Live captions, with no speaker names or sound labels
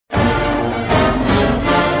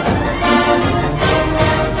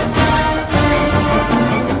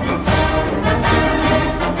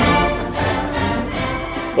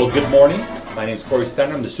morning. My name is Corey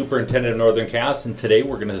Steiner. I'm the superintendent of Northern Cass, and today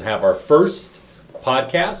we're going to have our first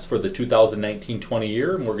podcast for the 2019-20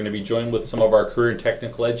 year, and we're going to be joined with some of our career and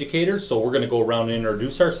technical educators. So we're going to go around and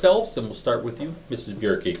introduce ourselves, and we'll start with you, Mrs.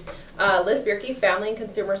 Bierke. Liz Bierke, Family and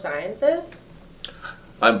Consumer Sciences.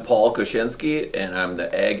 I'm Paul Koshinsky, and I'm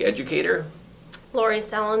the ag educator. Lori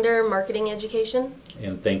Salander, Marketing Education.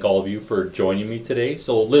 And thank all of you for joining me today.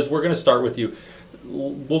 So Liz, we're going to start with you.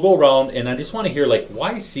 We'll go around, and I just want to hear,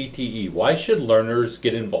 why CTE? Why should learners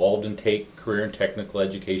get involved and take career and technical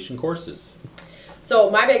education courses? So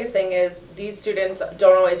my biggest thing is these students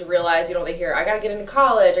don't always realize, they hear, I got to get into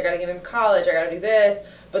college, I got to do this.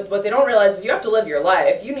 But what they don't realize is you have to live your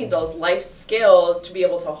life. You need those life skills to be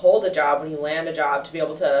able to hold a job when you land a job, to be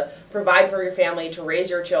able to provide for your family, to raise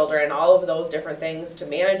your children, all of those different things, to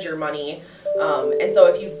manage your money. And so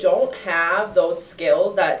if you don't have those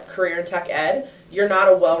skills, that career in tech ed, you're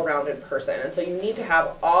not a well-rounded person. And so you need to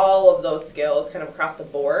have all of those skills kind of across the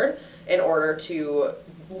board in order to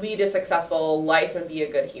lead a successful life and be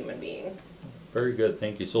a good human being. Very good,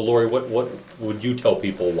 thank you. So Lori, what would you tell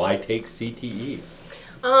people? Why take CTE?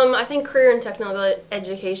 I think career and technical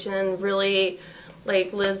education really,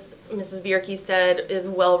 like Mrs. Bierke said, is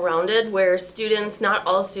well-rounded, where not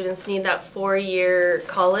all students need that 4-year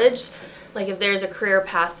college. Like if there's a career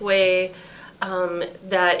pathway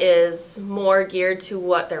that is more geared to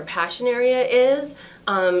what their passion area is,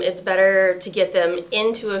 it's better to get them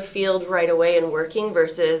into a field right away and working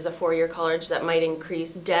versus a 4-year college that might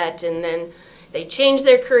increase debt and then they change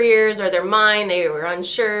their careers or their mind, they were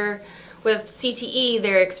unsure. With CTE,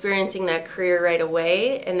 they're experiencing that career right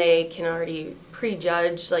away, and they can already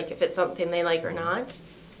prejudge if it's something they like or not.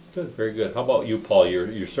 Good, very good. How about you, Paul?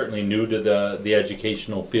 You're certainly new to the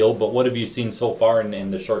educational field, but what have you seen so far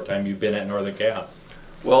in the short time you've been at Northern Cass?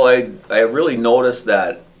 Well, I have really noticed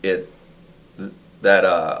that a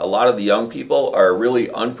lot of the young people are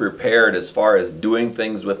really unprepared as far as doing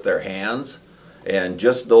things with their hands and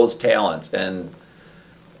just those talents. And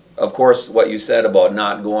of course, what you said about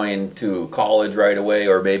not going to college right away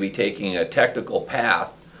or maybe taking a technical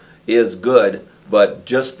path is good, but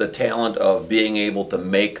just the talent of being able to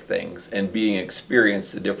make things and being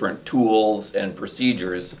experienced to different tools and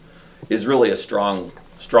procedures is really a strong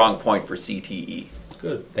point for CTE.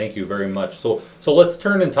 Good, thank you very much. So let's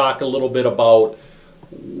turn and talk a little bit about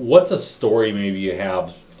what's a story maybe you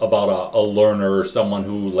have about a learner or someone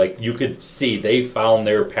who you could see they found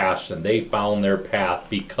their passion, they found their path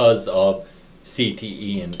because of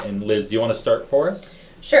CTE. And Liz, do you want to start for us?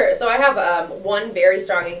 Sure. So I have one very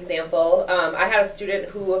strong example. I had a student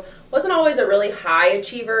who wasn't always a really high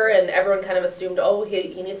achiever, and everyone kind of assumed,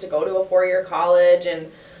 he needs to go to a 4-year college.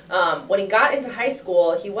 And when he got into high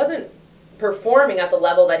school, he wasn't performing at the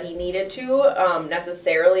level that he needed to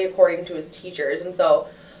necessarily according to his teachers. And so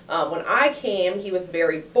when I came, he was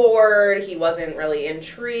very bored. He wasn't really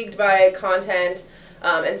intrigued by content.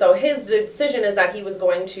 And so his decision is that he was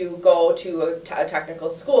going to go to a technical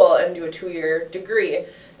school and do a 2-year degree.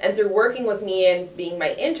 And through working with me and being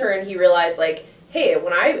my intern, he realized, hey,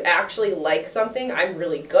 when I actually like something, I'm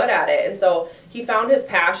really good at it. And so he found his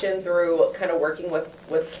passion through kind of working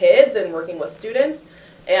with kids and working with students,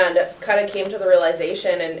 and kind of came to the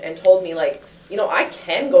realization and told me, I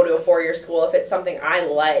can go to a 4-year school if it's something I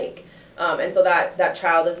like. And so that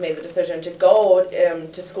child has made the decision to go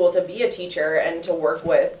to school to be a teacher and to work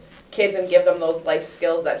with kids and give them those life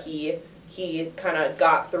skills that he kind of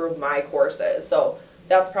got through my courses. So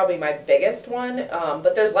that's probably my biggest one.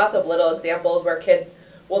 But there's lots of little examples where kids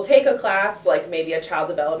will take a class, like maybe a child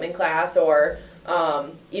development class or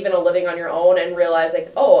even a living on your own, and realize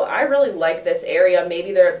I really like this area.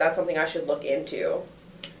 Maybe that's something I should look into.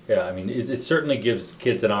 Yeah, I mean, it certainly gives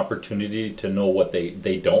kids an opportunity to know what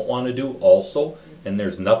they don't want to do also, and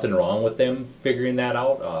there's nothing wrong with them figuring that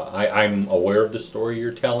out. I'm aware of the story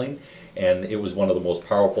you're telling, and it was one of the most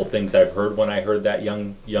powerful things I've heard when I heard that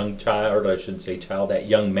young child, or I shouldn't say child, that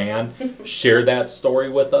young man share that story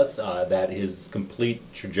with us, that his complete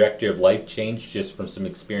trajectory of life changed just from some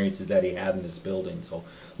experiences that he had in this building. So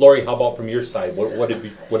Lori, how about from your side? What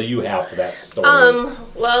do you have for that story?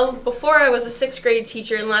 Well, before I was a 6th grade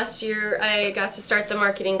teacher, and last year I got to start the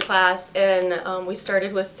marketing class, and we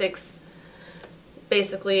started with 6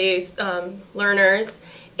 learners,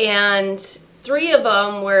 and 3 of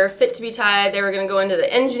them were fit to be tied. They were going to go into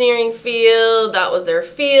the engineering field. That was their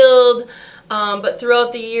field. But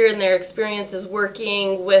throughout the year and their experiences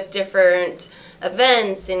working with different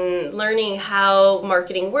events and learning how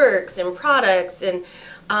marketing works and products, and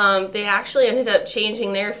they actually ended up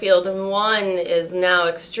changing their field, and one is now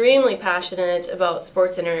extremely passionate about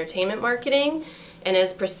sports and entertainment marketing and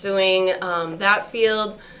is pursuing that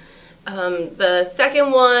field. The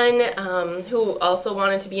second one, who also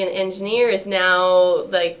wanted to be an engineer, is now,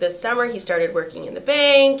 like, this summer he started working in the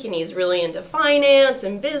bank, and he's really into finance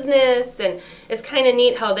and business, and it's kind of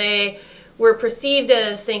neat how they were perceived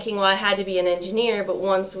as thinking, well, I had to be an engineer, but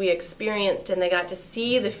once we experienced and they got to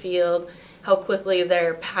see the field, how quickly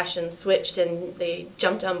their passion switched and they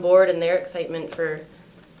jumped on board, and their excitement for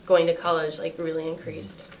going to college, like, really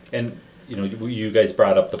increased. And you know, you guys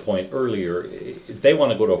brought up the point earlier. If they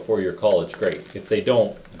want to go to a 4-year college, great. If they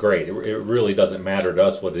don't, great. It really doesn't matter to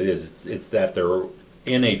us what it is. It's that they're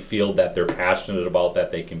in a field that they're passionate about,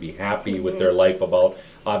 that they can be happy with their life about,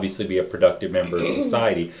 obviously be a productive member of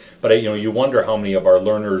society. But you know, you wonder how many of our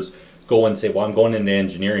learners go and say, well, I'm going into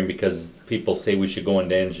engineering because people say we should go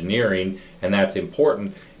into engineering, and that's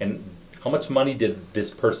important. And how much money did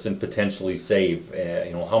this person potentially save?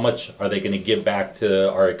 You know, how much are they going to give back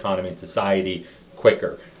to our economy and society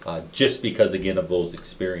quicker, just because, again, of those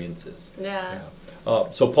experiences? Yeah.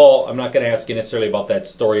 So, Paul, I'm not going to ask you necessarily about that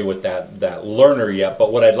story with that learner yet,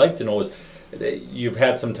 but what I'd like to know is, you've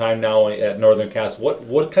had some time now at Northern Cass.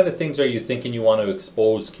 What kind of things are you thinking you want to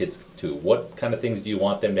expose kids to? What kind of things do you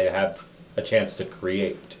want them to have a chance to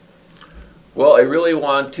create? Well, I really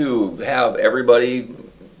want to have everybody,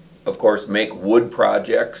 of course, make wood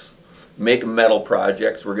projects, make metal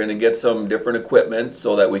projects. We're going to get some different equipment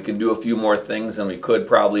so that we can do a few more things than we could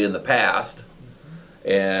probably in the past.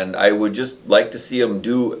 And I would just like to see them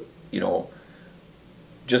do, you know,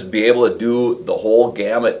 just be able to do the whole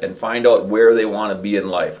gamut and find out where they want to be in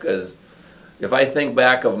life. Because if I think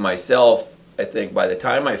back of myself, I think by the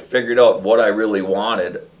time I figured out what I really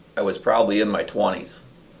wanted, I was probably in my 20s.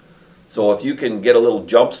 So if you can get a little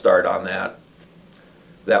jump start on that,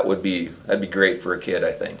 that'd be great for a kid,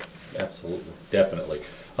 I think. Absolutely, definitely.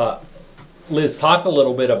 Liz, talk a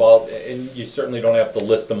little bit about, and you certainly don't have to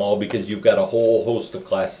list them all because you've got a whole host of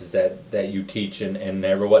classes that you teach and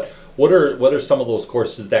everyone. What are some of those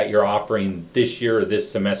courses that you're offering this year or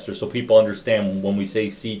this semester, so people understand when we say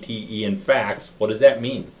CTE and facts, what does that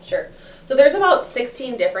mean? Sure. So there's about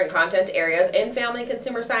 16 different content areas in family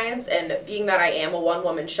consumer science, and being that I am a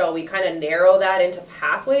one-woman show, we kind of narrow that into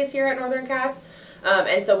pathways here at Northern Cass.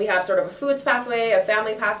 And so we have sort of a foods pathway, a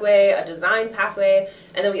family pathway, a design pathway,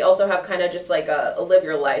 and then we also have kind of just like a live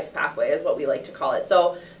your life pathway is what we like to call it.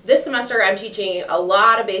 So this semester I'm teaching a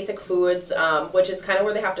lot of basic foods, which is kind of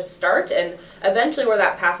where they have to start, and eventually where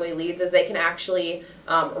that pathway leads is they can actually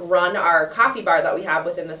run our coffee bar that we have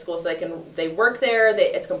within the school. So they work there,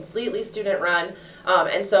 it's completely student run,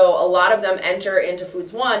 and so a lot of them enter into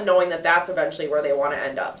Foods 1 knowing that that's eventually where they want to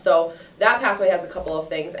end up. So that pathway has a couple of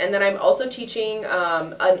things. And then I'm also teaching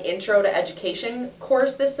an Intro to Education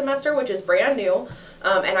course this semester, which is brand new.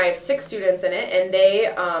 And I have 6 students in it, and they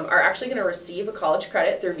are actually going to receive a college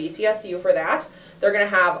credit through VCSU for that. They're going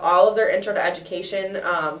to have all of their Intro to Education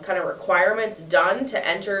kind of requirements done to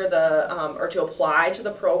enter or to apply to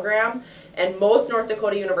the program. And most North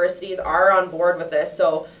Dakota universities are on board with this,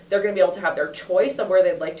 so they're going to be able to have their choice of where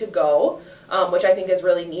they'd like to go, which I think is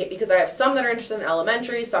really neat because I have some that are interested in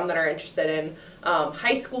elementary, some that are interested in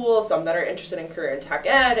high school, some that are interested in career and tech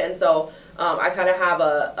ed, and so I kind of have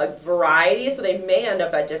a variety, so they may end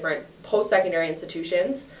up at different post-secondary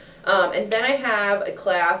institutions. And then I have a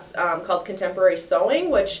class called Contemporary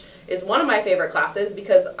Sewing, which is one of my favorite classes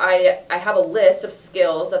because I have a list of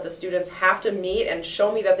skills that the students have to meet and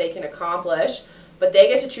show me that they can accomplish, but they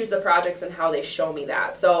get to choose the projects and how they show me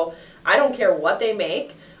that. So I don't care what they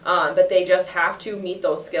make, but they just have to meet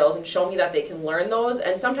those skills and show me that they can learn those,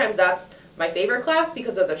 and sometimes that's my favorite class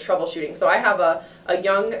because of the troubleshooting. So I have a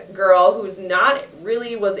young girl who's not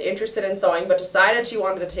really was interested in sewing but decided she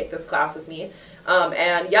wanted to take this class with me.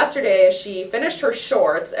 And yesterday she finished her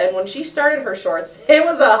shorts, and when she started her shorts, it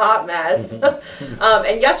was a hot mess.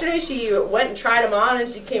 And yesterday she went and tried them on,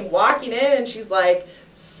 and she came walking in, and she's like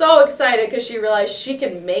so excited because she realized she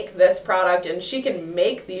can make this product, and she can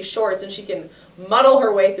make these shorts, and she can muddle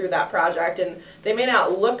her way through that project. And they may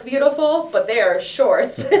not look beautiful, but they are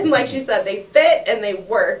shorts, and like she said, they fit and they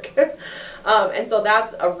work. And so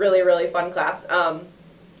that's a really, really fun class.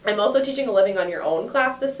 I'm also teaching a Living on Your Own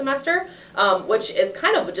class this semester, which is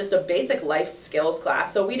kind of just a basic life skills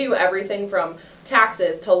class. So we do everything from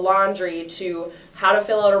taxes to laundry to how to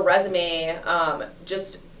fill out a resume,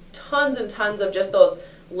 just tons and tons of just those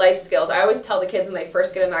life skills. I always tell the kids when they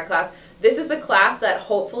first get in that class, this is the class that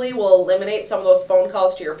hopefully will eliminate some of those phone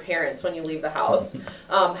calls to your parents when you leave the house.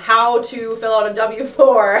 How to fill out a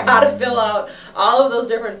W-4, how to fill out all of those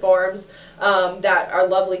different forms that our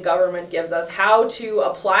lovely government gives us, how to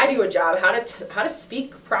apply to a job, how to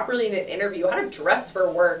speak properly in an interview, how to dress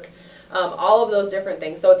for work, all of those different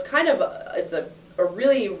things. So it's kind of it's a a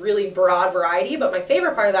really, really broad variety. But my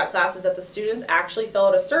favorite part of that class is that the students actually fill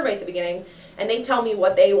out a survey at the beginning, and they tell me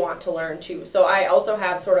what they want to learn too. So I also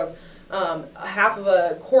have sort of a half of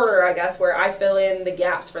a quarter, I guess, where I fill in the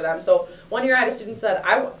gaps for them. So one year I had a student said,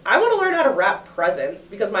 I want to learn how to wrap presents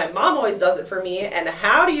because my mom always does it for me, and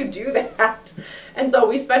how do you do that? And so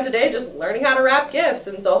we spent a day just learning how to wrap gifts,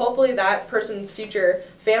 and so hopefully that person's future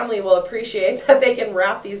family will appreciate that they can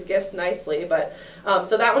wrap these gifts nicely. But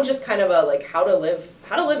so that one's just kind of a like how to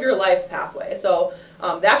live your life pathway. So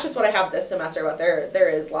that's just what I have this semester, but there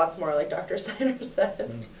is lots more, like Dr. Steiner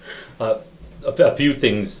said. A few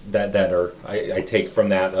things that are I take from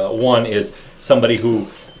that. One is somebody who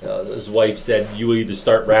his wife said, you either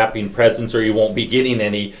start wrapping presents or you won't be getting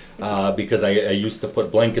any, because I used to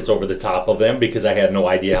put blankets over the top of them because I had no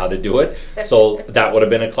idea how to do it. So that would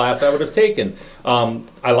have been a class I would have taken.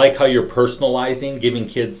 I like how you're personalizing, giving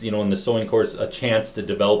kids, in the sewing course a chance to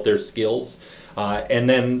develop their skills. And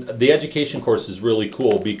then the education course is really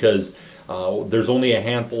cool because there's only a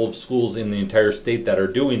handful of schools in the entire state that are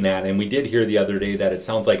doing that, and we did hear the other day that it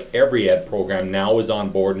sounds like every ed program now is on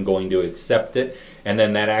board and going to accept it, and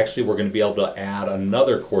then that actually we're going to be able to add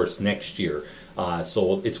another course next year.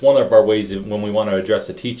 So it's one of our ways that when we want to address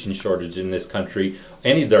a teaching shortage in this country,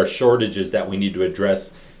 any of the shortages that we need to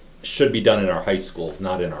address should be done in our high schools,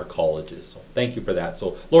 not in our colleges. So thank you for that.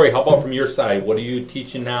 So Lori, how about from your side? What are you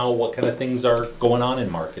teaching now? What kind of things are going on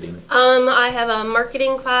in marketing? I have a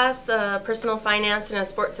marketing class, personal finance, and a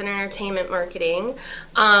sports and entertainment marketing.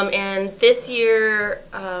 And this year,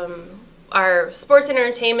 our sports and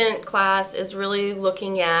entertainment class is really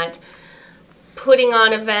looking at putting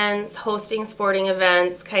on events, hosting sporting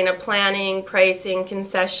events, kind of planning, pricing,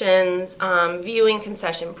 concessions, viewing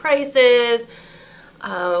concession prices.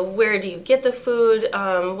 Where do you get the food?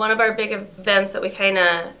 One of our big events that we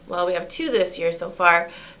we have two this year so far,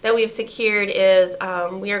 that we've secured is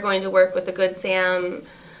we are going to work with the Good Sam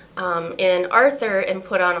in Arthur and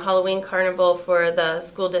put on a Halloween carnival for the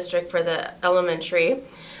school district for the elementary.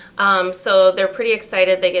 So they're pretty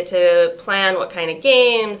excited. They get to plan what kind of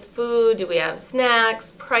games, food, do we have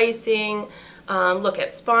snacks, pricing, look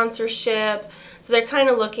at sponsorship. So they're kind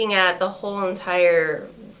of looking at the whole entire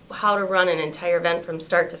how to run an entire event from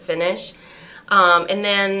start to finish. And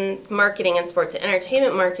then marketing and sports and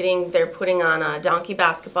entertainment marketing, they're putting on a donkey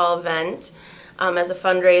basketball event as a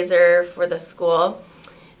fundraiser for the school.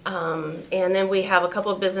 And then we have a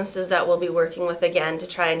couple of businesses that we'll be working with again to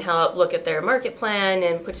try and help look at their market plan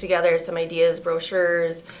and put together some ideas,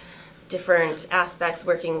 brochures, different aspects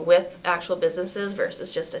working with actual businesses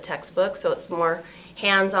versus just a textbook. So it's more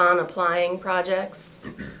hands-on applying projects.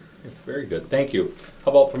 Very good, thank you.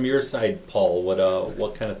 How about from your side, Paul?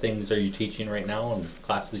 What kind of things are you teaching right now and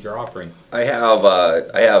classes you're offering? I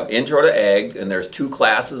have Intro to Ag, and there's 2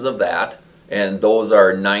 classes of that, and those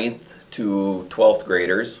are 9th to 12th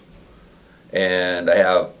graders. And I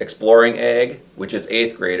have Exploring Ag, which is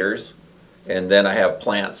 8th graders, and then I have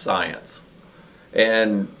Plant Science.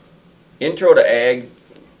 And Intro to Ag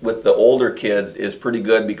with the older kids is pretty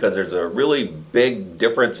good because there's a really big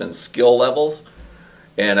difference in skill levels.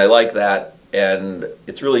 And I like that, and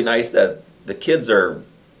it's really nice that the kids are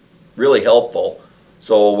really helpful.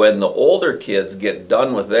 So when the older kids get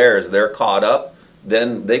done with theirs, they're caught up,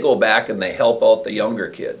 then they go back and they help out the younger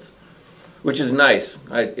kids, which is nice.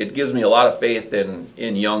 It gives me a lot of faith in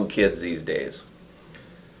young kids these days.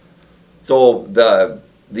 So the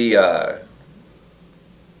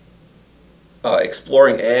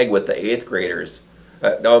Exploring Ag with the 8th graders,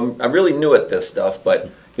 now I'm really new at this stuff,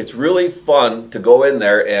 but it's really fun to go in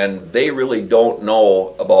there, and they really don't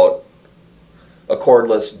know about a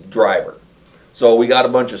cordless driver. So we got a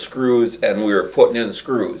bunch of screws, and we were putting in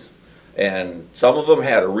screws. And some of them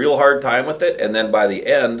had a real hard time with it, and then by the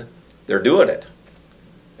end, they're doing it.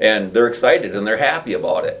 And they're excited, and they're happy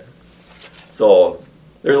about it. So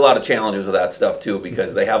there's a lot of challenges with that stuff, too,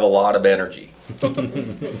 because they have a lot of energy.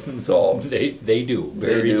 So They do,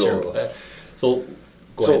 very true. So,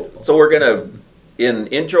 go ahead. So we're going to... In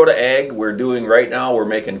Intro to Ag, we're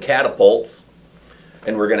making catapults,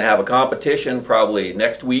 and we're going to have a competition probably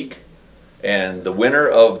next week, and the winner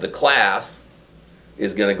of the class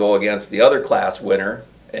is going to go against the other class winner,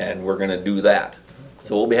 and we're going to do that.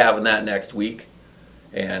 So we'll be having that next week.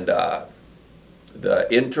 And the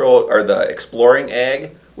Exploring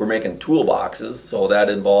Ag, we're making toolboxes, so that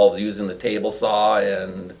involves using the table saw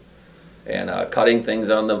and cutting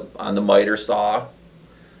things on the miter saw.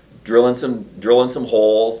 Drilling some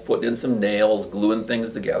holes, putting in some nails, gluing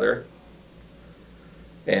things together,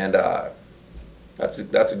 and that's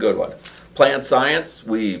a good one. Plant Science,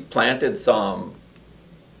 we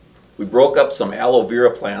broke up some aloe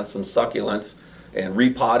vera plants, some succulents, and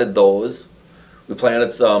repotted those. We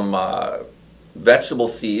planted some vegetable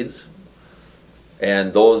seeds,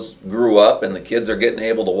 and those grew up, and the kids are getting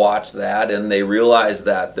able to watch that, and they realize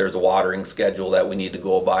that there's a watering schedule that we need to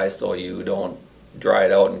go by so you don't dry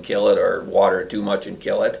it out and kill it or water it too much and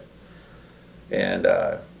kill it. And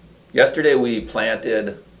yesterday we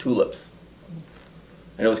planted tulips,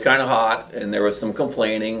 and it was kind of hot and there was some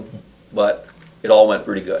complaining, but it all went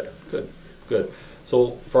pretty good. Good.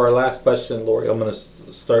 So for our last question, Lori, I'm going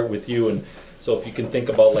to start with you. And so if you can think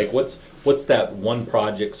about like what's that one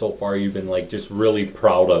project so far you've been like just really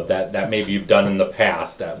proud of that maybe you've done in the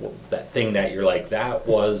past, that thing that you're like, that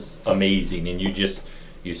was amazing, and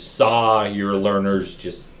you saw your learners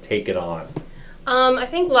just take it on. I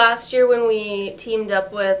think last year when we teamed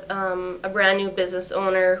up with a brand new business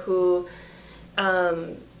owner who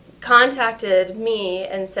contacted me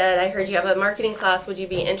and said, I heard you have a marketing class, would you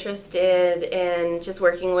be interested in just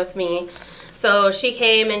working with me? So she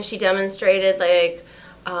came and she demonstrated like,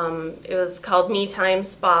 it was called Me Time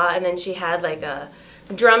Spa, and then she had like a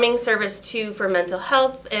drumming service too for mental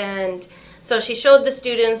health, and so she showed the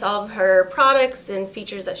students all of her products and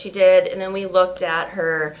features that she did, and then we looked at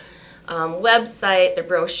her website, the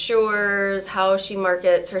brochures, how she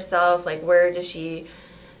markets herself, like where does she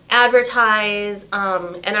advertise,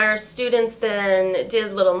 and our students then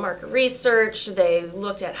did little market research. They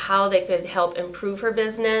looked at how they could help improve her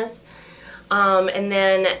business, and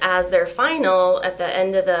then as their final at the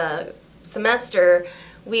end of the semester,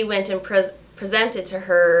 we went and presented to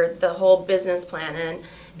her the whole business plan, and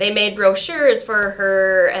they made brochures for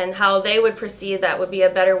her and how they would proceed. That would be a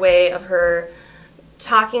better way of her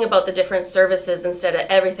talking about the different services instead of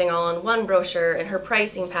everything all in one brochure, and her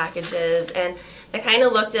pricing packages, and they kind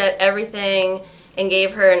of looked at everything and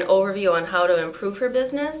gave her an overview on how to improve her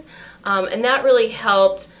business, and that really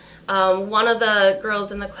helped. One of the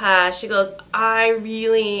girls in the class, she goes, I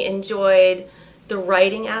really enjoyed the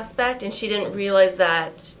writing aspect, and she didn't realize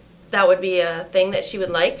that that would be a thing that she would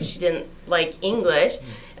like because she didn't like English.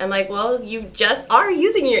 I'm like, well, you just are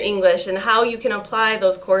using your English, and how you can apply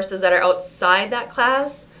those courses that are outside that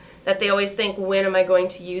class that they always think, when am I going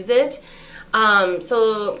to use it?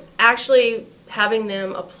 So actually having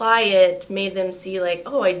them apply it made them see like,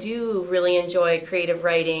 oh, I do really enjoy creative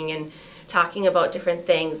writing and talking about different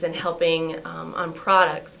things and helping on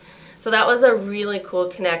products. So that was a really cool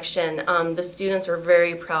connection. The students were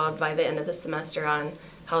very proud by the end of the semester on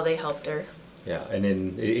how they helped her. Yeah, and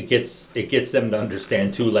then it gets them to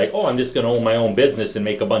understand too, like, oh, I'm just going to own my own business and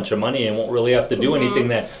make a bunch of money and won't really have to do anything.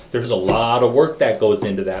 That there's a lot of work that goes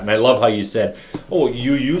into that. And I love how you said, oh,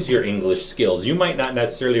 you use your English skills. You might not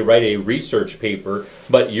necessarily write a research paper,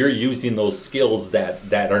 but you're using those skills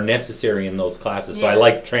that are necessary in those classes. So I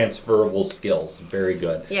like transferable skills. Very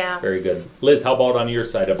good. Yeah. Very good. Liz, how about on your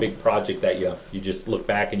side, a big project that you just look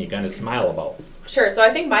back and you kind of smile about? Sure. So I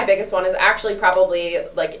think my biggest one is actually probably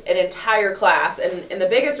like an entire class, and the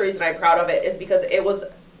biggest reason I'm proud of it is because it was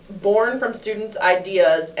born from students'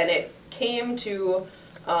 ideas, and it came to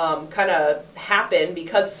kind of happen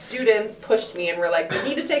because students pushed me and were like, we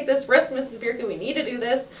need to take this risk, Mrs. Bierke, we need to do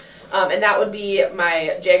this, and that would be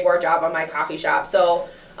my Jaguar job on my coffee shop. So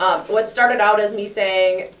what started out as me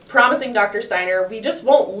saying, promising Dr. Steiner, we just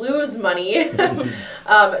won't lose money,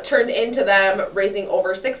 turned into them raising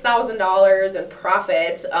over $6,000 in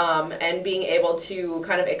profit, and being able to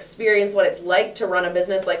kind of experience what it's like to run a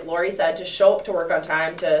business, like Lori said, to show up to work on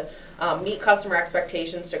time, to meet customer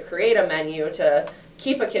expectations, to create a menu, to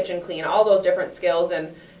keep a kitchen clean, all those different skills.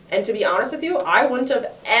 And to be honest with you, I wouldn't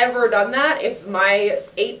have ever done that if my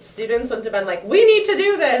 8 students wouldn't have been like, we need to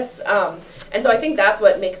do this. And so I think that's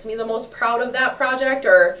what makes me the most proud of that project,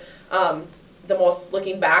 or the most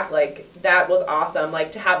looking back, like that was awesome.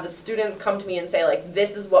 Like to have the students come to me and say like,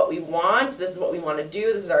 this is what we want, this is what we want to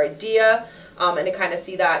do, this is our idea, and to kind of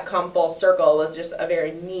see that come full circle was just a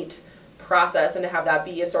very neat process, and to have that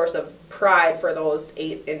be a source of pride for those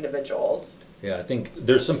 8 individuals. Yeah, I think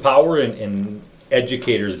there's some power in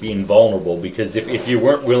educators being vulnerable, because if you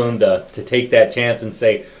weren't willing to take that chance and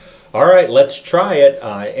say, all right, let's try it,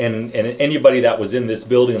 and anybody that was in this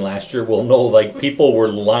building last year will know, like, people were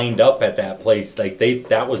lined up at that place, like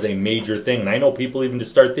that was a major thing. And I know people even to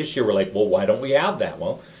start this year were like, well, why don't we have that?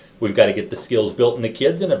 Well, we've got to get the skills built in the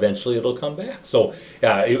kids, and eventually it'll come back. So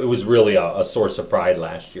it was really a source of pride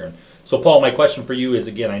last year. And so Paul, my question for you is,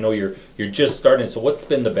 again, I know you're just starting, so what's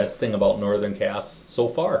been the best thing about Northern Cass so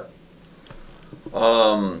far?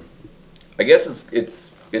 I guess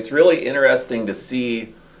it's really interesting to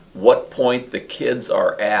see what point the kids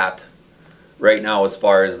are at right now as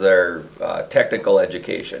far as their technical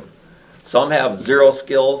education. Some have 0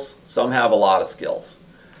 skills, some have a lot of skills.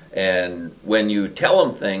 And when you tell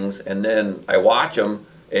them things and then I watch them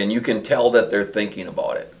and you can tell that they're thinking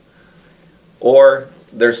about it. Or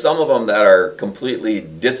there's some of them that are completely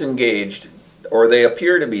disengaged, or they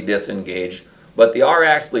appear to be disengaged, but they are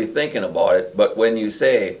actually thinking about it. But when you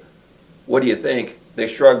say, what do you think? They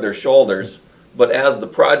shrug their shoulders. But as the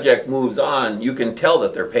project moves on, you can tell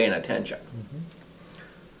that they're paying attention.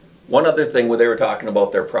 One other thing when they were talking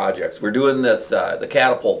about their projects, we're doing this, the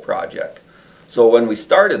catapult project. So when we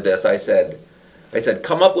started this, I said,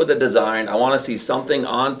 come up with a design. I want to see something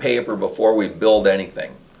on paper before we build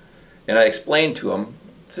anything. And I explained to them,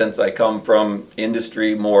 since I come from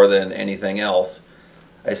industry more than anything else,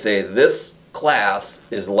 I say this class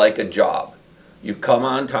is like a job. You come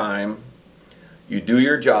on time, you do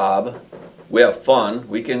your job, we have fun,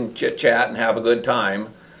 we can chit chat and have a good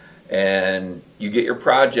time, and you get your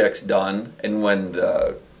projects done, and when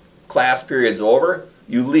the class period's over,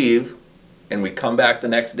 you leave, and we come back the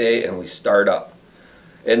next day and we start up.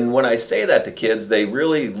 And when I say that to kids, they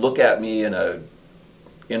really look at me in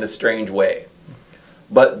a strange way,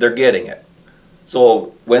 but they're getting it.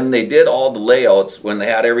 So when they did all the layouts, when they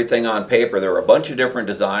had everything on paper, there were a bunch of different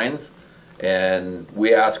designs, and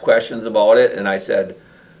we asked questions about it, and I said,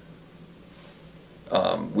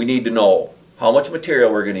 we need to know how much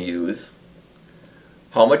material we're going to use,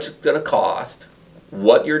 how much it's going to cost,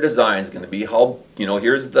 what your design's going to be, how,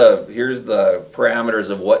 here's the parameters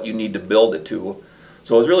of what you need to build it to.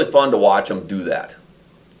 So it was really fun to watch them do that.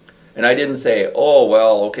 And I didn't say, oh,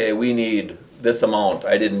 well, okay, we need this amount.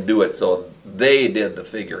 I didn't do it, so they did the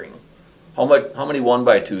figuring. How many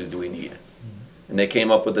 1x2s do we need? And they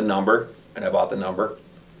came up with the number, and I bought the number,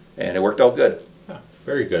 and it worked out good. Yeah,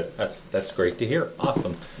 very good. That's great to hear.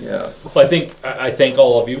 Awesome. Yeah. Well, I thank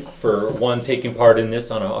all of you for taking part in this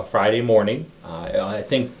on a Friday morning. I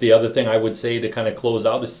think the other thing I would say to kind of close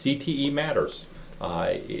out is CTE matters.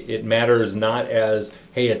 It matters not as,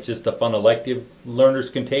 hey, it's just a fun elective learners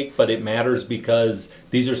can take, but it matters because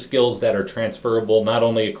these are skills that are transferable not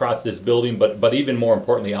only across this building, but even more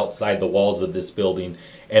importantly outside the walls of this building,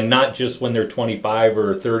 and not just when they're 25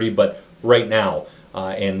 or 30, but right now.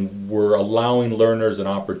 And we're allowing learners an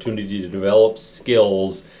opportunity to develop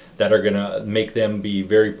skills that are going to make them be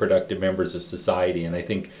very productive members of society. And I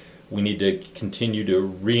think we need to continue to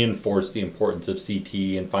reinforce the importance of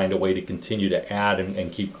CTE and find a way to continue to add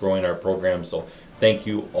and keep growing our program. So thank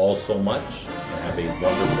you all so much, and have a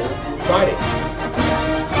wonderful Friday.